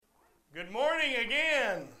Good morning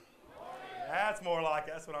again. That's more like it.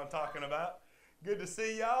 That's what I'm talking about. Good to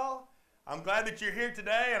see y'all. I'm glad that you're here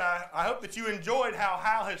today, and I hope that you enjoyed how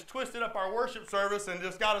Hal has twisted up our worship service and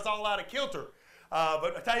just got us all out of kilter.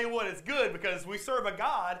 But I tell you what, it's good because we serve a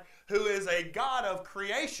God who is a God of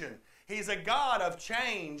creation. He's a God of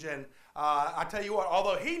change, and I tell you what,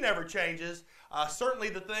 although He never changes, certainly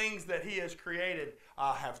the things that He has created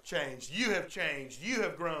have changed. You have changed, you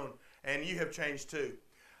have grown, and you have changed too.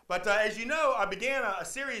 But as you know, I began a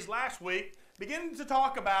series last week beginning to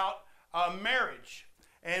talk about marriage.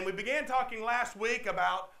 And we began talking last week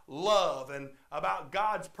about love and about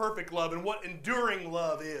God's perfect love and what enduring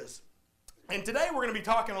love is. And today we're going to be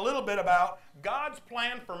talking a little bit about God's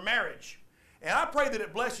plan for marriage. And I pray that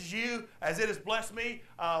it blesses you as it has blessed me.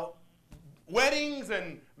 Weddings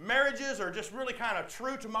and marriages are just really kind of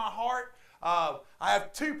true to my heart. I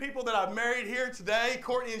have two people that I've married here today,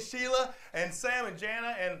 Courtney and Sheila, and Sam and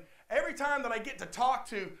Jana, and every time that I get to talk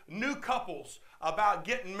to new couples about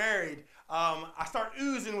getting married, I start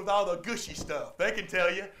oozing with all the gushy stuff. They can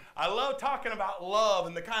tell you. I love talking about love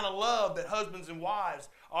and the kind of love that husbands and wives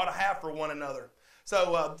ought to have for one another.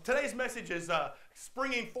 So today's message is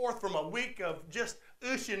springing forth from a week of just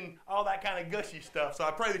oozing all that kind of gushy stuff. So I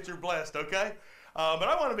pray that you're blessed, okay? But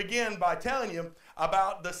I want to begin by telling you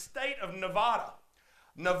about the state of Nevada.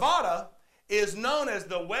 Nevada is known as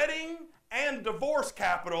the wedding and divorce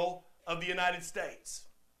capital of the United States.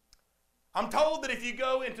 I'm told that if you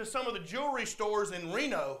go into some of the jewelry stores in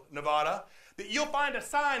Reno, Nevada, that you'll find a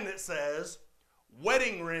sign that says,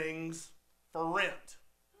 "Wedding rings for rent."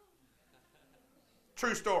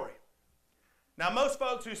 True story. Now, most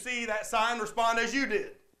folks who see that sign respond as you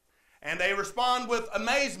did. And they respond with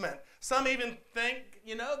amazement. Some even think,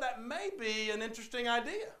 that may be an interesting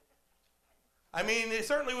idea. I mean, it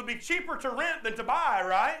certainly would be cheaper to rent than to buy,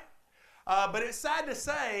 right? But it's sad to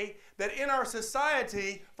say that in our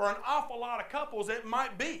society, for an awful lot of couples, it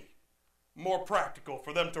might be more practical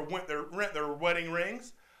for them to rent their wedding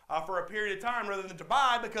rings for a period of time rather than to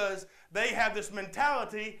buy, because they have this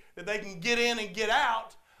mentality that they can get in and get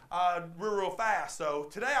out real fast. So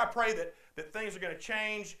today I pray that things are going to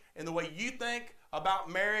change in the way you think about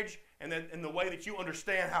marriage and in the way that you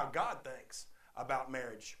understand how God thinks about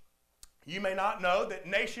marriage. You may not know that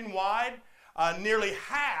nationwide, nearly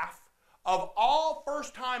half of all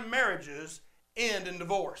first-time marriages end in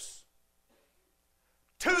divorce.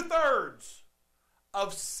 2/3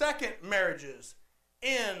 of second marriages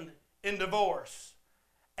end in divorce.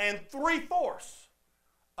 And 3/4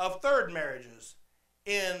 of third marriages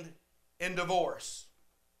end in divorce.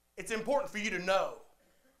 It's important for you to know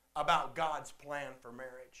about God's plan for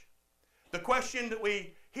marriage. The question that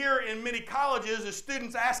we hear in many colleges is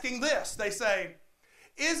students asking this. They say,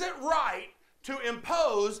 is it right to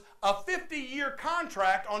impose a 50-year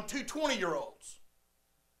contract on two 20-year-olds?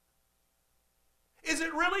 Is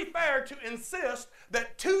it really fair to insist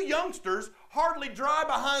that two youngsters hardly dry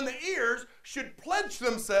behind the ears should pledge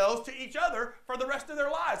themselves to each other for the rest of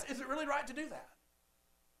their lives? Is it really right to do that?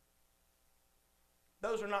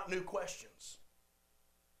 Those are not new questions.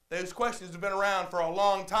 Those questions have been around for a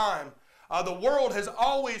long time. The world has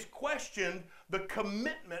always questioned the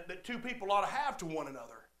commitment that two people ought to have to one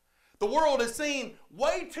another. The world has seen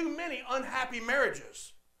way too many unhappy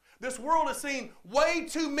marriages. This world has seen way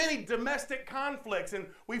too many domestic conflicts,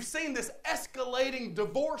 and we've seen this escalating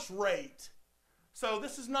divorce rate. So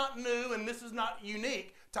this is not new, and this is not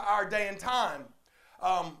unique to our day and time.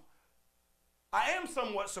 I am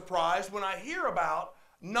somewhat surprised when I hear about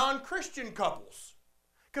non-Christian couples.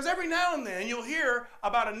 Because every now and then you'll hear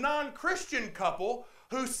about a non-Christian couple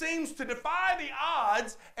who seems to defy the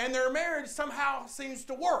odds and their marriage somehow seems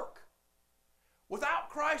to work. Without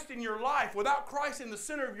Christ in your life, without Christ in the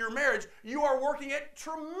center of your marriage, you are working at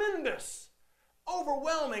tremendous,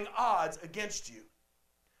 overwhelming odds against you.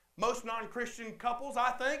 Most non-Christian couples,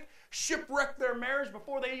 I think, shipwreck their marriage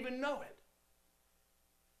before they even know it.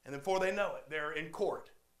 And before they know it, they're in court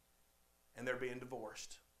and they're being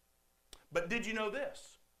divorced. But did you know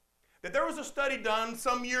this? That there was a study done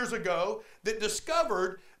some years ago that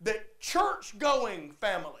discovered that church-going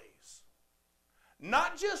families,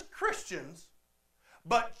 not just Christians,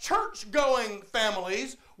 but church-going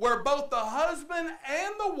families where both the husband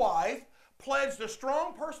and the wife pledged a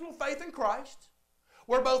strong personal faith in Christ,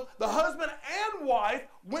 where both the husband and wife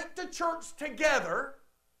went to church together,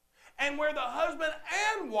 and where the husband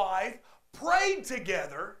and wife prayed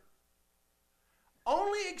together,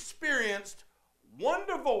 only experienced one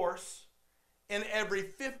divorce in every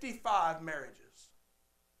 55 marriages.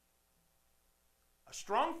 A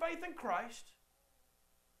strong faith in Christ,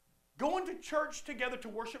 going to church together to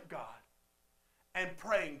worship God, and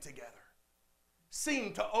praying together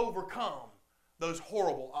seem to overcome those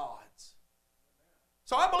horrible odds.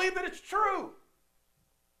 So I believe that it's true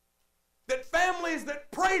that families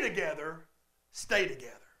that pray together stay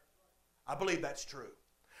together. I believe that's true.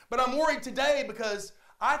 But I'm worried today because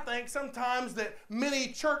I think sometimes that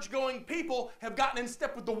many church-going people have gotten in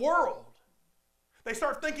step with the world. They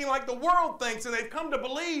start thinking like the world thinks, and they've come to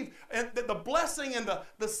believe that the blessing and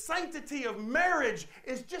the sanctity of marriage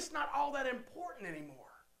is just not all that important anymore.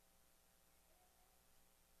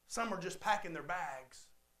 Some are just packing their bags.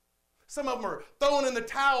 Some of them are throwing in the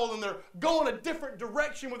towel and they're going a different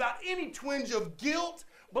direction without any twinge of guilt,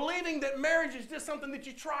 believing that marriage is just something that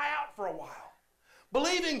you try out for a while.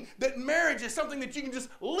 Believing that marriage is something that you can just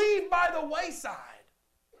leave by the wayside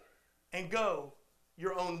and go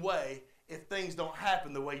your own way if things don't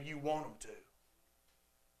happen the way you want them to.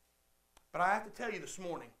 But I have to tell you this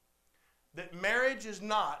morning that marriage is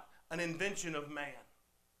not an invention of man.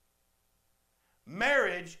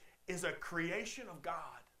 Marriage is a creation of God.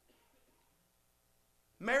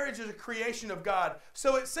 Marriage is a creation of God.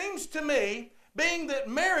 So it seems to me, being that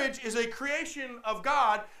marriage is a creation of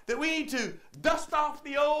God, that we need to dust off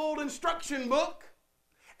the old instruction book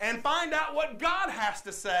and find out what God has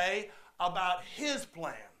to say about His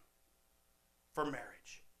plan for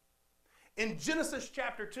marriage. In Genesis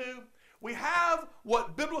chapter 2, we have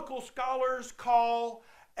what biblical scholars call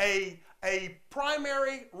a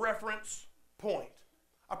primary reference point.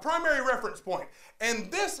 A primary reference point. And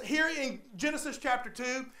this here in Genesis chapter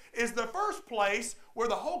 2 is the first place where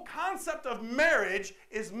the whole concept of marriage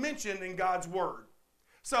is mentioned in God's Word.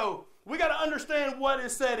 So we got to understand what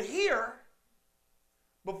is said here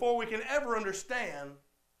before we can ever understand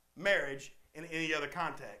marriage in any other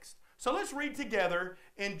context. So let's read together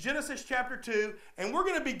in Genesis chapter 2, and we're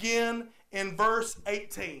going to begin in verse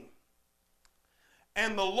 18.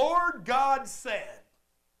 And the Lord God said,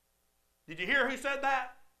 did you hear who said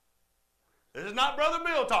that? This is not Brother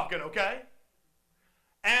Bill talking, okay?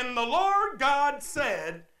 And the Lord God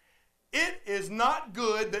said, it is not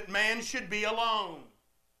good that man should be alone.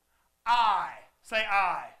 Say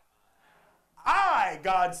I,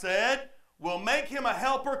 God said, will make him a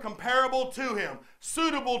helper comparable to him,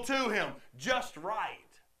 suitable to him, just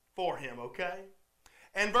right for him, okay?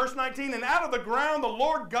 And verse 19, and out of the ground the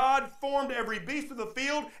Lord God formed every beast of the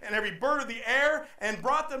field and every bird of the air and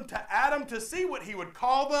brought them to Adam to see what he would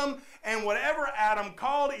call them. And whatever Adam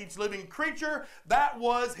called each living creature, that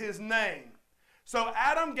was his name. So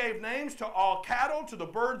Adam gave names to all cattle, to the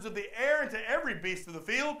birds of the air, and to every beast of the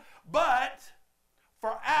field. But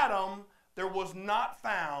for Adam there was not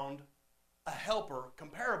found a helper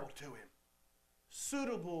comparable to him,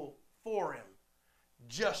 suitable for him,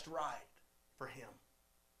 just right for him.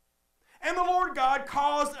 And the Lord God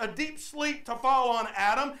caused a deep sleep to fall on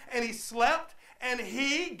Adam, and he slept, and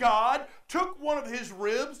he, God, took one of his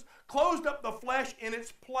ribs, closed up the flesh in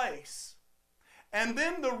its place. And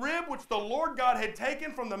then the rib which the Lord God had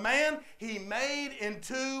taken from the man, he made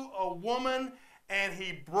into a woman, and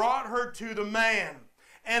he brought her to the man.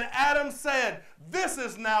 And Adam said, this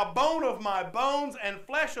is now bone of my bones and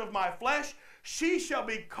flesh of my flesh. She shall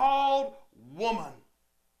be called woman,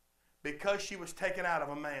 because she was taken out of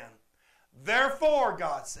a man. Therefore,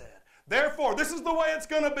 God said, therefore, this is the way it's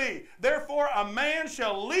going to be. Therefore, a man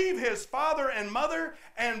shall leave his father and mother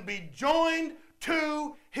and be joined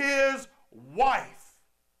to his wife,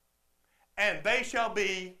 and they shall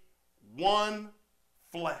be one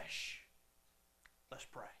flesh. Let's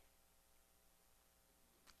pray.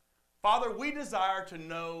 Father, we desire to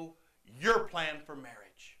know your plan for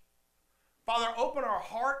marriage. Father, open our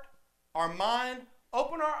heart, our mind,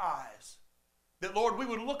 open our eyes, that, Lord, we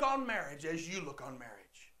would look on marriage as you look on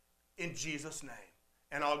marriage. In Jesus' name.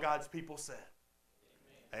 And all God's people said,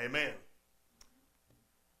 Amen. Amen.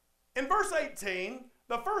 In verse 18,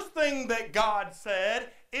 the first thing that God said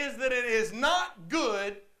is that it is not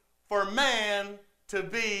good for man to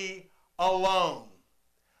be alone.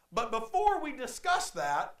 But before we discuss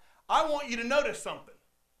that, I want you to notice something.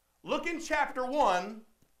 Look in chapter 1,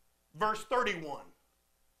 verse 31.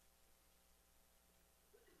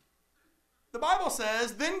 The Bible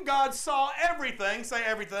says, then God saw everything, say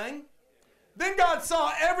everything. Then God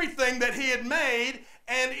saw everything that he had made,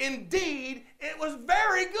 and indeed it was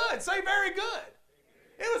very good. Say very good.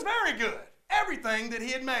 It was very good. Everything that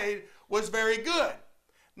he had made was very good.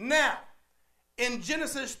 Now, in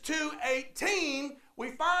Genesis 2:18,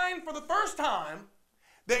 we find for the first time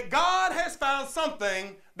that God has found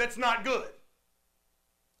something that's not good.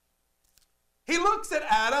 He looks at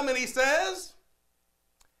Adam and he says,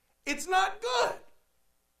 it's not good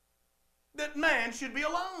that man should be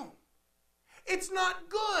alone. It's not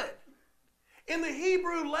good. In the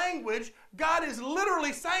Hebrew language, God is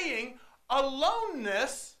literally saying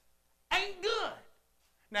aloneness ain't good.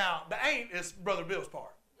 Now, the ain't is Brother Bill's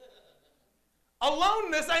part.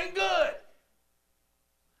 Aloneness ain't good.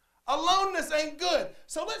 Aloneness ain't good.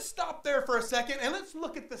 So let's stop there for a second and let's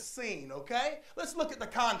look at the scene, okay? Let's look at the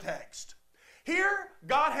context. Here,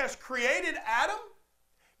 God has created Adam.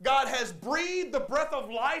 God has breathed the breath of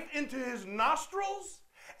life into his nostrils.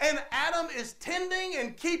 And Adam is tending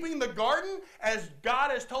and keeping the garden as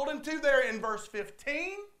God has told him to there in verse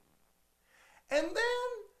 15. And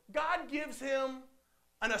then God gives him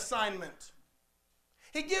an assignment.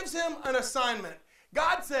 He gives him an assignment.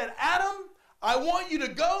 God said, Adam, I want you to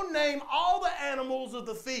go name all the animals of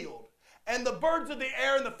the field and the birds of the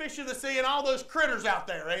air and the fish of the sea and all those critters out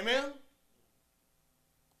there. Amen?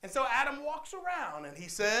 And so Adam walks around and he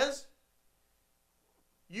says,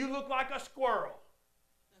 you look like a squirrel.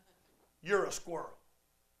 You're a squirrel.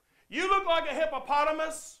 You look like a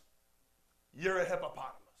hippopotamus. You're a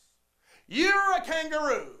hippopotamus. You're a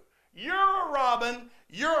kangaroo. You're a robin.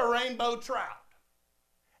 You're a rainbow trout.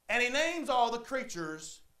 And he names all the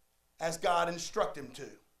creatures as God instructed him to.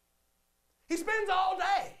 He spends all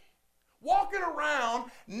day walking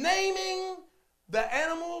around naming the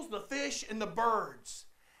animals, the fish, and the birds.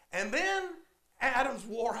 And then Adam's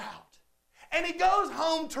wore out. And he goes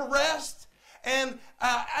home to rest. And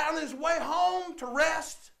on his way home to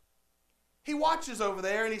rest, he watches over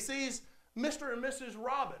there and he sees Mr. and Mrs.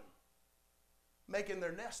 Robin making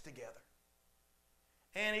their nest together.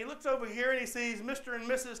 And he looks over here and he sees Mr. and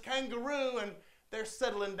Mrs. Kangaroo and they're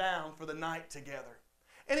settling down for the night together.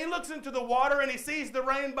 And he looks into the water and he sees the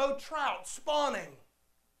rainbow trout spawning,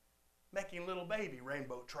 making little baby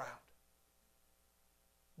rainbow trout.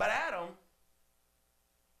 But Adam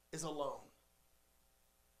is alone.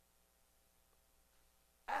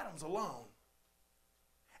 Adam's alone.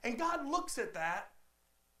 And God looks at that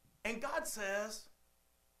and God says,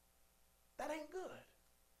 that ain't good.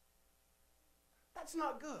 That's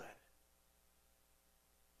not good.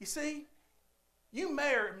 You see, you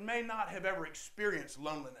may or may not have ever experienced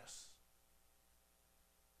loneliness.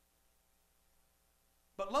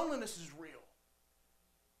 But loneliness is real.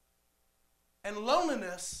 And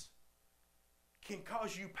loneliness can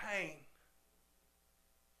cause you pain.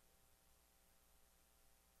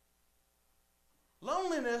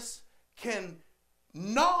 Loneliness can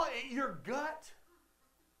gnaw at your gut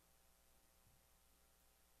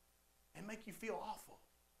and make you feel awful.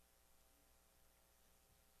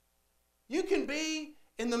 You can be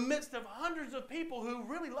in the midst of hundreds of people who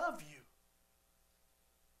really love you,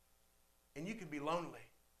 and you can be lonely,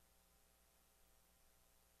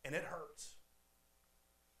 and it hurts.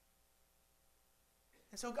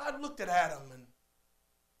 And so God looked at Adam and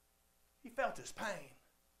he felt his pain.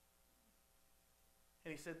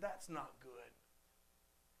 And he said, that's not good.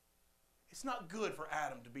 It's not good for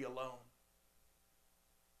Adam to be alone.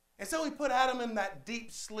 And so he put Adam in that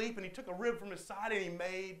deep sleep and he took a rib from his side and he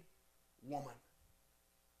made woman.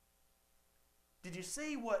 Did you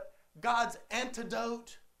see what God's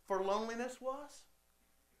antidote for loneliness was?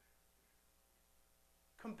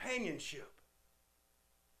 Companionship.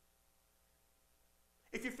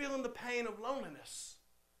 If you're feeling the pain of loneliness,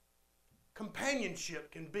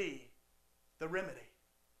 companionship can be the remedy.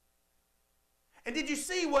 And did you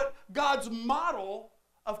see what God's model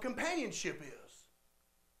of companionship is?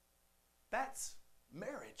 That's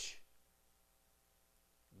marriage.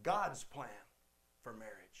 God's plan for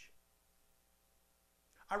marriage.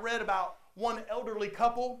 I read about one elderly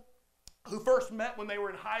couple who first met when they were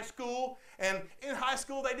in high school. And in high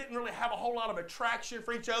school, they didn't really have a whole lot of attraction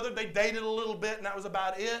for each other. They dated a little bit, and that was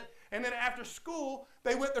about it. And then after school,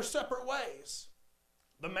 they went their separate ways.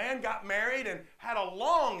 The man got married and had a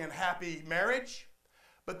long and happy marriage,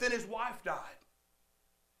 but then his wife died,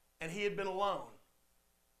 and he had been alone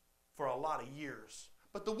for a lot of years.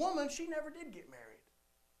 But the woman, she never did get married.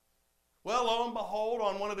 Well, lo and behold,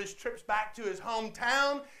 on one of his trips back to his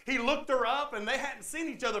hometown, he looked her up, and they hadn't seen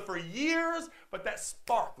each other for years, but that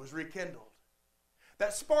spark was rekindled.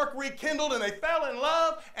 That spark rekindled, and they fell in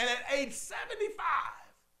love, and at age 75,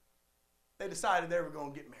 they decided they were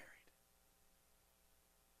going to get married.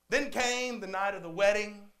 Then came the night of the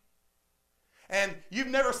wedding, and you've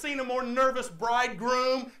never seen a more nervous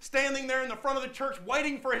bridegroom standing there in the front of the church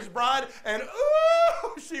waiting for his bride, and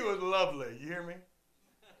ooh, she was lovely. You hear me?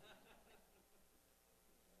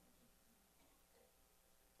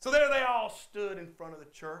 So there they all stood in front of the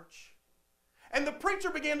church, and the preacher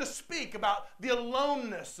began to speak about the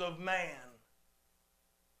aloneness of man,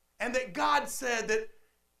 and that God said that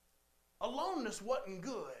aloneness wasn't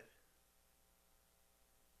good.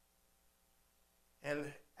 And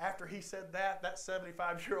after he said that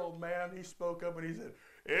 75-year-old man, he spoke up and he said,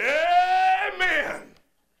 "Amen.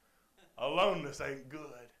 Aloneness ain't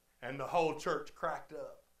good." And the whole church cracked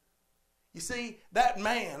up. You see, that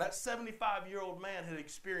man, that 75-year-old man had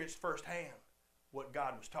experienced firsthand what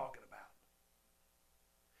God was talking about.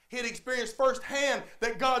 He had experienced firsthand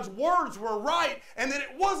that God's words were right and that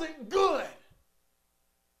it wasn't good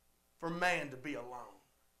for man to be alone.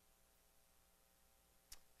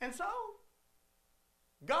 And so,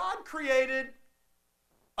 God created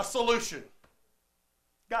a solution.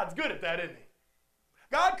 God's good at that, isn't he?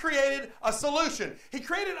 God created a solution. He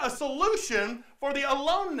created a solution for the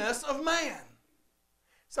aloneness of man.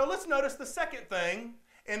 So let's notice the second thing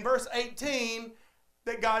in verse 18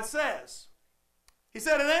 that God says. He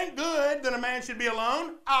said, "It ain't good that a man should be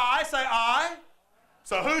alone." I, say I.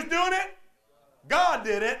 So who's doing it? God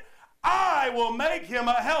did it. "I will make him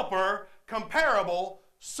a helper comparable,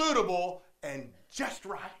 suitable, and just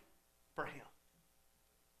right for him."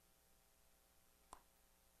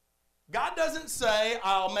 God doesn't say,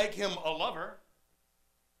 "I'll make him a lover."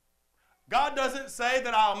 God doesn't say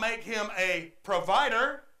that I'll make him a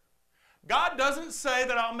provider. God doesn't say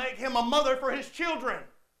that I'll make him a mother for his children.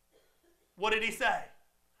 What did he say?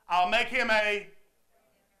 "I'll make him a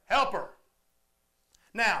helper."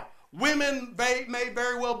 Now, women may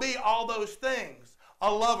very well be all those things.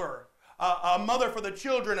 A lover, a mother for the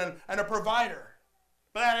children, and a provider.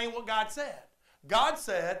 But that ain't what God said. God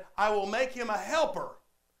said, "I will make him a helper."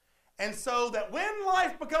 And so that when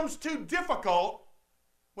life becomes too difficult,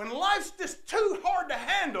 when life's just too hard to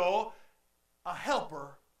handle, a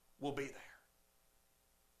helper will be there.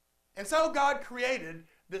 And so God created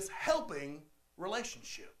this helping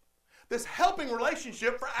relationship. This helping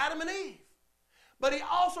relationship for Adam and Eve. But he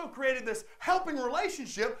also created this helping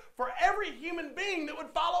relationship for every human being that would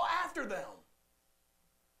follow after them.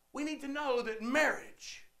 We need to know that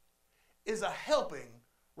marriage is a helping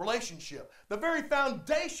relationship. The very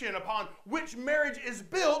foundation upon which marriage is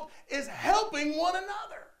built is helping one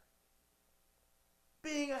another.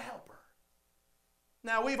 Being a helper.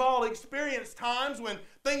 Now, we've all experienced times when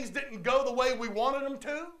things didn't go the way we wanted them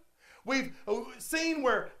to. We've seen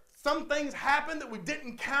where some things happen that we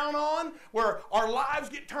didn't count on, where our lives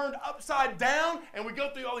get turned upside down and we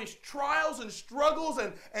go through all these trials and struggles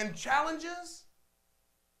and challenges.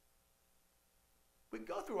 We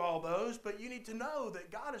go through all those, but you need to know that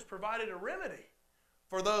God has provided a remedy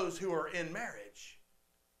for those who are in marriage.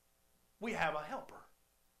 We have a helper.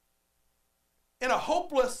 In a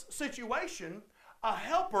hopeless situation, a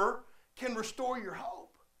helper can restore your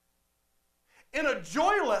hope. In a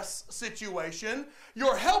joyless situation,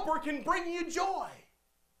 your helper can bring you joy.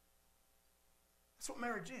 That's what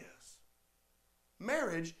marriage is.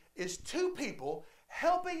 Marriage is two people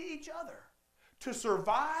helping each other to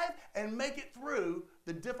survive and make it through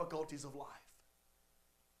the difficulties of life.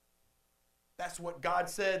 That's what God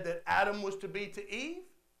said that Adam was to be to Eve.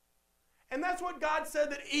 And that's what God said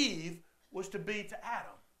that Eve was to be to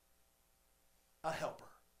Adam. A helper.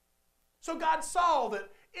 So God saw that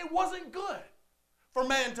it wasn't good for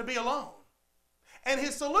man to be alone. And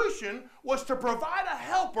his solution was to provide a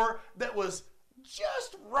helper that was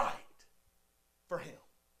just right for him.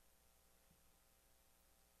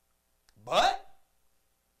 But,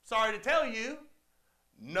 sorry to tell you,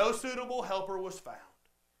 no suitable helper was found.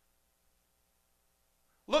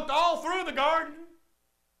 Looked all through the garden,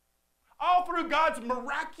 all through God's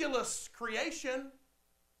miraculous creation,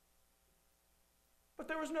 but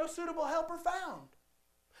there was no suitable helper found.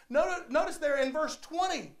 Notice there in verse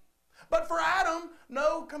 20, but for Adam,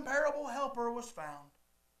 no comparable helper was found.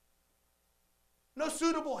 No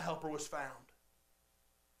suitable helper was found.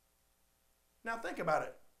 Now think about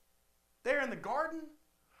it. There in the garden,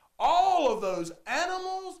 all of those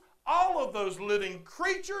animals, all of those living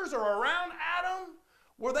creatures are around Adam.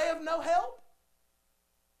 Were they of no help?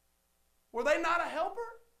 Were they not a helper?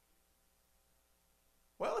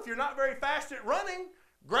 Well, if you're not very fast at running,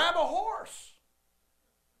 grab a horse.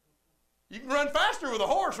 You can run faster with a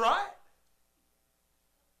horse, right?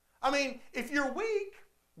 I mean, if you're weak,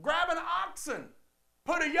 grab an oxen.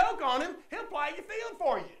 Put a yoke on him, he'll plow your field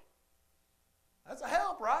for you. That's a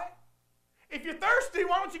help, right? If you're thirsty,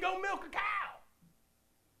 why don't you go milk a cow?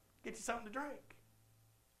 Get you something to drink.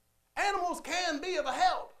 Animals can be of a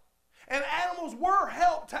help. And animals were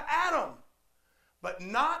help to Adam. But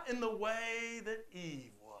not in the way that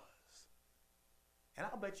Eve was. And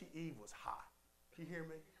I'll bet you Eve was hot. You hear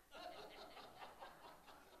me?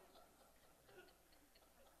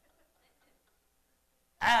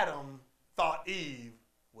 Adam thought Eve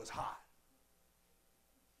was hot.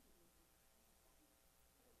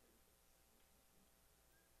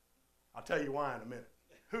 I'll tell you why in a minute.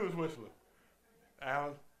 Who was whistling?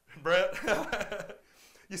 Alan? Brett?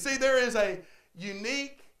 You see, there is a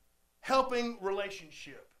unique helping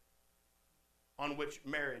relationship on which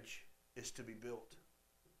marriage is to be built.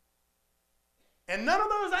 And none of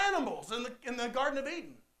those animals in the Garden of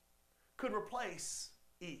Eden could replace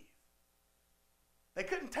Eve. They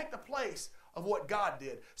couldn't take the place of what God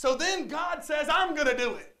did. So then God says, I'm going to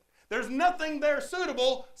do it. There's nothing there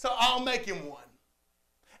suitable, so I'll make him one.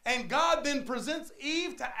 And God then presents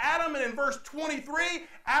Eve to Adam, and in verse 23,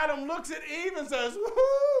 Adam looks at Eve and says,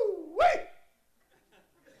 woo-wee!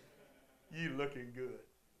 You looking good.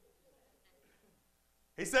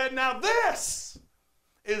 He said, now this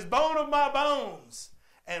is bone of my bones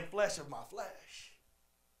and flesh of my flesh.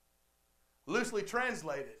 Loosely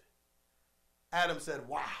translated, Adam said,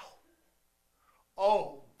 wow.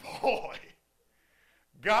 Oh boy.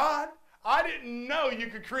 God, I didn't know you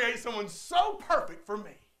could create someone so perfect for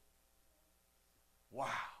me. Wow.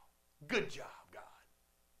 Good job, God.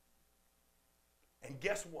 And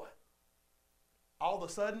guess what? All of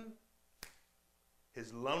a sudden,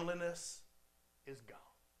 his loneliness is gone.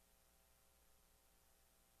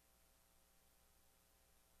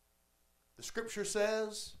 The scripture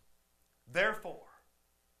says, therefore.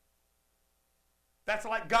 That's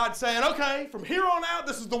like God saying, okay, from here on out,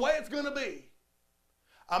 this is the way it's going to be.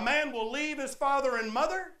 A man will leave his father and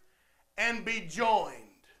mother and be joined.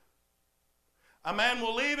 A man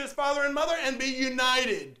will leave his father and mother and be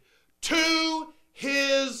united to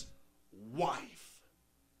his wife.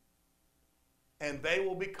 And they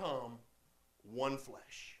will become one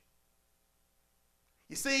flesh.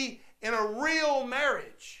 You see, in a real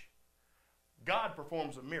marriage, God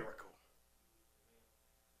performs a miracle.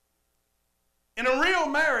 In a real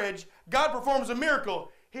marriage, God performs a miracle.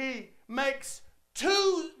 He makes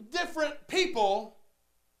two different people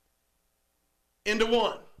into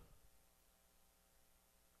one.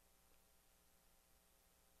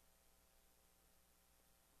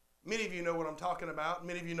 Many of you know what I'm talking about.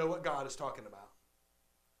 Many of you know what God is talking about.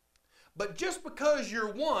 But just because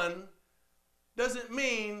you're one doesn't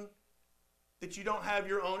mean that you don't have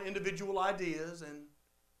your own individual ideas and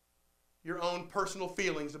your own personal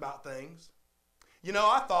feelings about things. You know,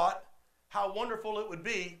 I thought how wonderful it would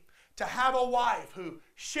be to have a wife who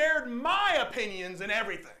shared my opinions in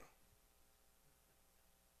everything.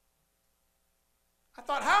 I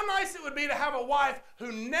thought how nice it would be to have a wife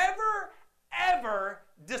who never, ever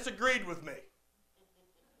disagreed with me.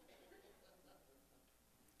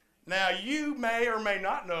 Now, you may or may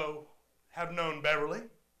not have known Beverly,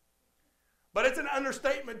 but it's an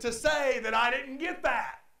understatement to say that I didn't get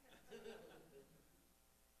that.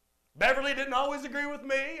 Beverly didn't always agree with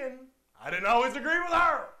me, and I didn't always agree with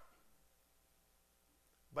her.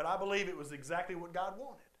 But I believe it was exactly what God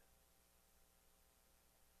wanted.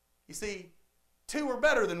 You see, two are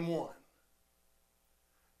better than one.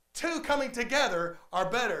 Two coming together are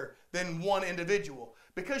better than one individual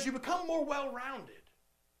because you become more well-rounded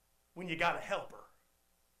when you got a helper.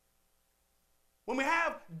 When we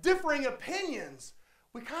have differing opinions,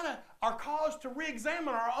 we kind of are caused to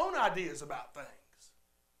re-examine our own ideas about things.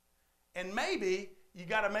 And maybe you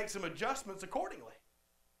got to make some adjustments accordingly.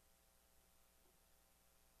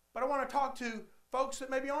 But I want to talk to folks that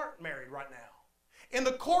maybe aren't married right now. In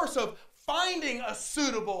the course of finding a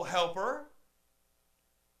suitable helper,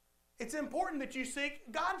 it's important that you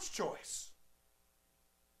seek God's choice.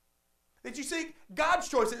 That you seek God's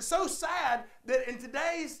choice. It's so sad that in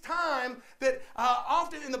today's time that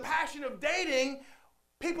often in the passion of dating,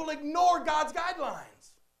 people ignore God's guidelines.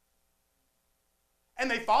 And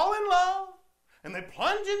they fall in love, and they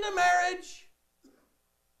plunge into marriage,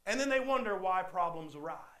 and then they wonder why problems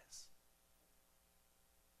arise.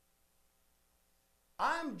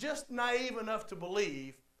 I'm just naive enough to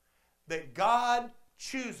believe that God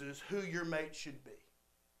chooses who your mate should be.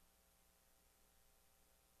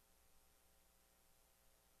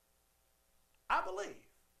 I believe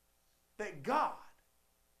that God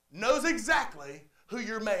knows exactly who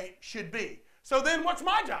your mate should be. So then what's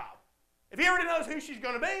my job? If he already knows who she's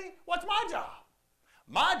going to be, what's my job?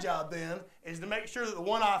 My job then is to make sure that the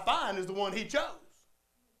one I find is the one he chose.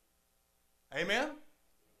 Amen?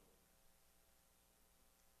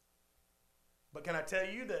 But can I tell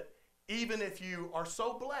you that even if you are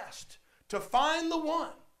so blessed to find the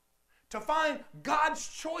one, to find God's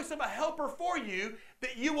choice of a helper for you,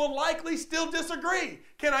 that you will likely still disagree.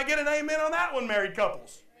 Can I get an amen on that one, married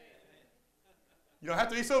couples? You don't have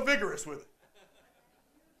to be so vigorous with it.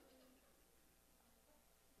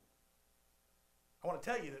 I want to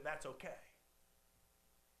tell you that that's okay.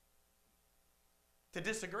 To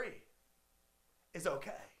disagree is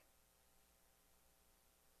okay.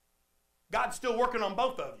 God's still working on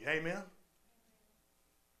both of you. Amen?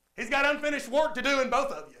 He's got unfinished work to do in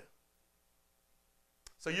both of you.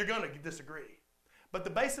 So you're going to disagree. But the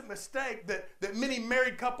basic mistake that many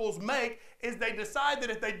married couples make is they decide that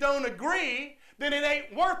if they don't agree, then it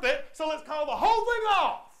ain't worth it, so let's call the whole thing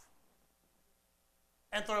off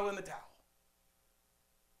and throw in the towel.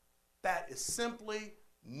 That is simply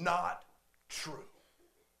not true.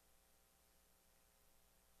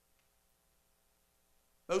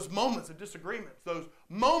 Those moments of disagreements, those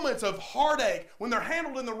moments of heartache, when they're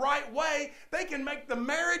handled in the right way, they can make the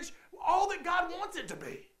marriage all that God wants it to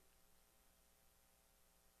be.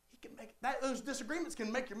 Those disagreements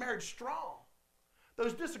can make your marriage strong.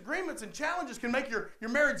 Those disagreements and challenges can make your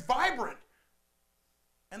marriage vibrant.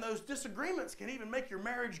 And those disagreements can even make your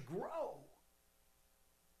marriage grow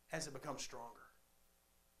as it becomes stronger.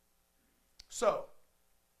 So,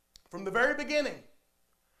 from the very beginning,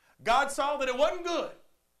 God saw that it wasn't good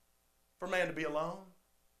for man to be alone.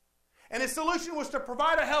 And his solution was to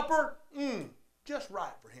provide a helper just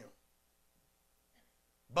right for him.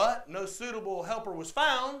 But no suitable helper was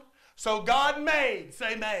found, so God made,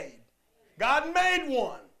 say made. God made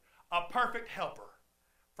one, a perfect helper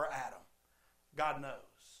for Adam. God knows.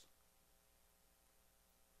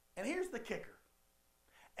 And here's the kicker.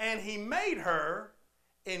 And he made her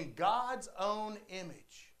in God's own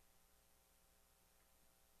image.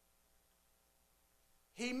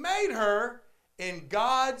 He made her in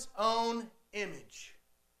God's own image.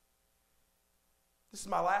 This is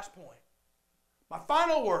my last point. My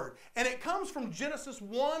final word. And it comes from Genesis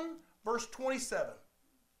 1, verse 27.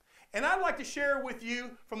 And I'd like to share with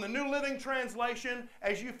you from the New Living Translation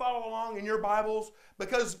as you follow along in your Bibles,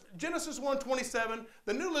 because Genesis 1:27,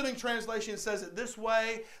 the New Living Translation says it this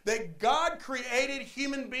way, that God created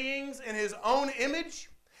human beings in his own image.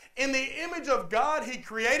 In the image of God, he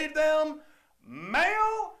created them,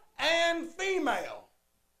 male and female.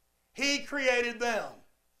 He created them.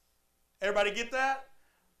 Everybody get that?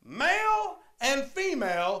 Male and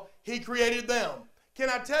female, he created them. Can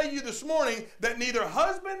I tell you this morning that neither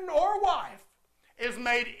husband or wife is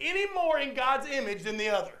made any more in God's image than the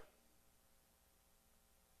other?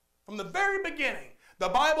 From the very beginning, the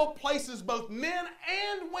Bible places both men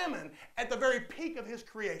and women at the very peak of his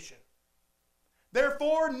creation.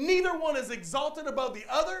 Therefore, neither one is exalted above the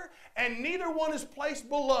other, and neither one is placed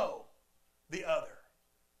below the other.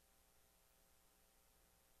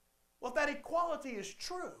 Well, if that equality is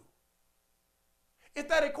true, if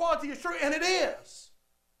that equality is true, and it is,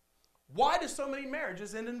 why do so many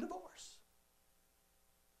marriages end in divorce?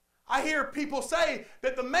 I hear people say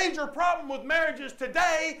that the major problem with marriages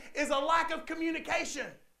today is a lack of communication.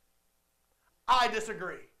 I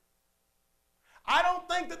disagree. I don't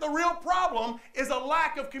think that the real problem is a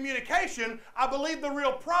lack of communication. I believe the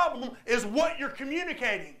real problem is what you're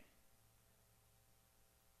communicating.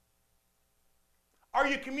 Are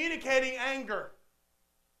you communicating anger?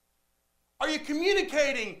 Are you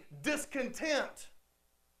communicating discontent?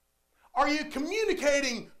 Are you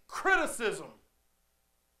communicating criticism?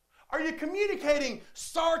 Are you communicating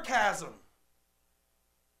sarcasm?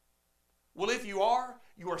 Well, if you are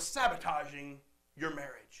sabotaging your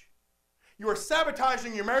marriage. You are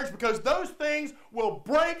sabotaging your marriage because those things will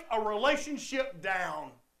break a relationship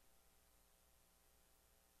down.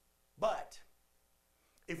 But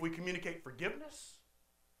if we communicate forgiveness,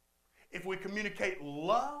 if we communicate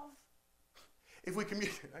love, if we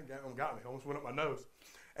communicate, that got me, almost went up my nose,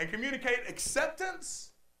 and communicate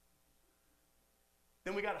acceptance,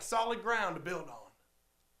 then we got a solid ground to build on.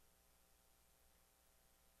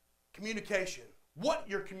 Communication, what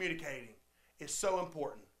you're communicating is so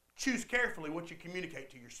important. Choose carefully what you communicate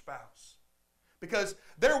to your spouse, because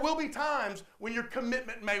there will be times when your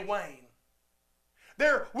commitment may wane.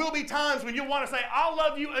 There will be times when you'll want to say, I'll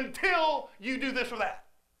love you until you do this or that.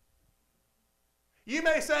 You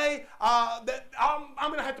may say that I'm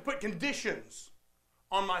going to have to put conditions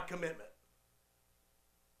on my commitment.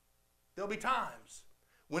 There'll be times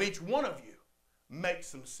when each one of you makes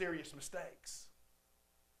some serious mistakes.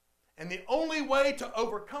 And the only way to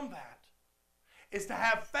overcome that is to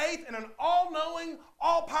have faith in an all-knowing,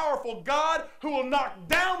 all-powerful God who will knock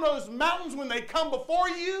down those mountains when they come before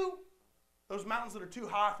you, those mountains that are too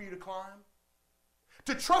high for you to climb.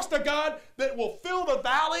 To trust a God that will fill the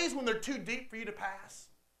valleys when they're too deep for you to pass.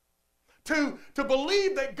 To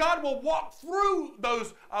believe that God will walk through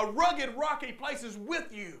those rugged, rocky places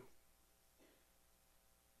with you.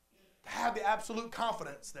 To have the absolute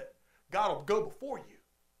confidence that God will go before you.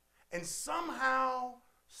 And somehow,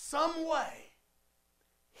 some way,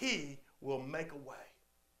 He will make a way.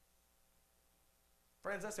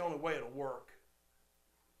 Friends, that's the only way it'll work.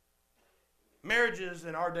 Marriages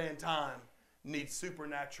in our day and time need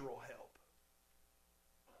supernatural help.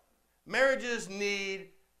 Marriages need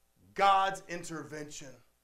God's intervention.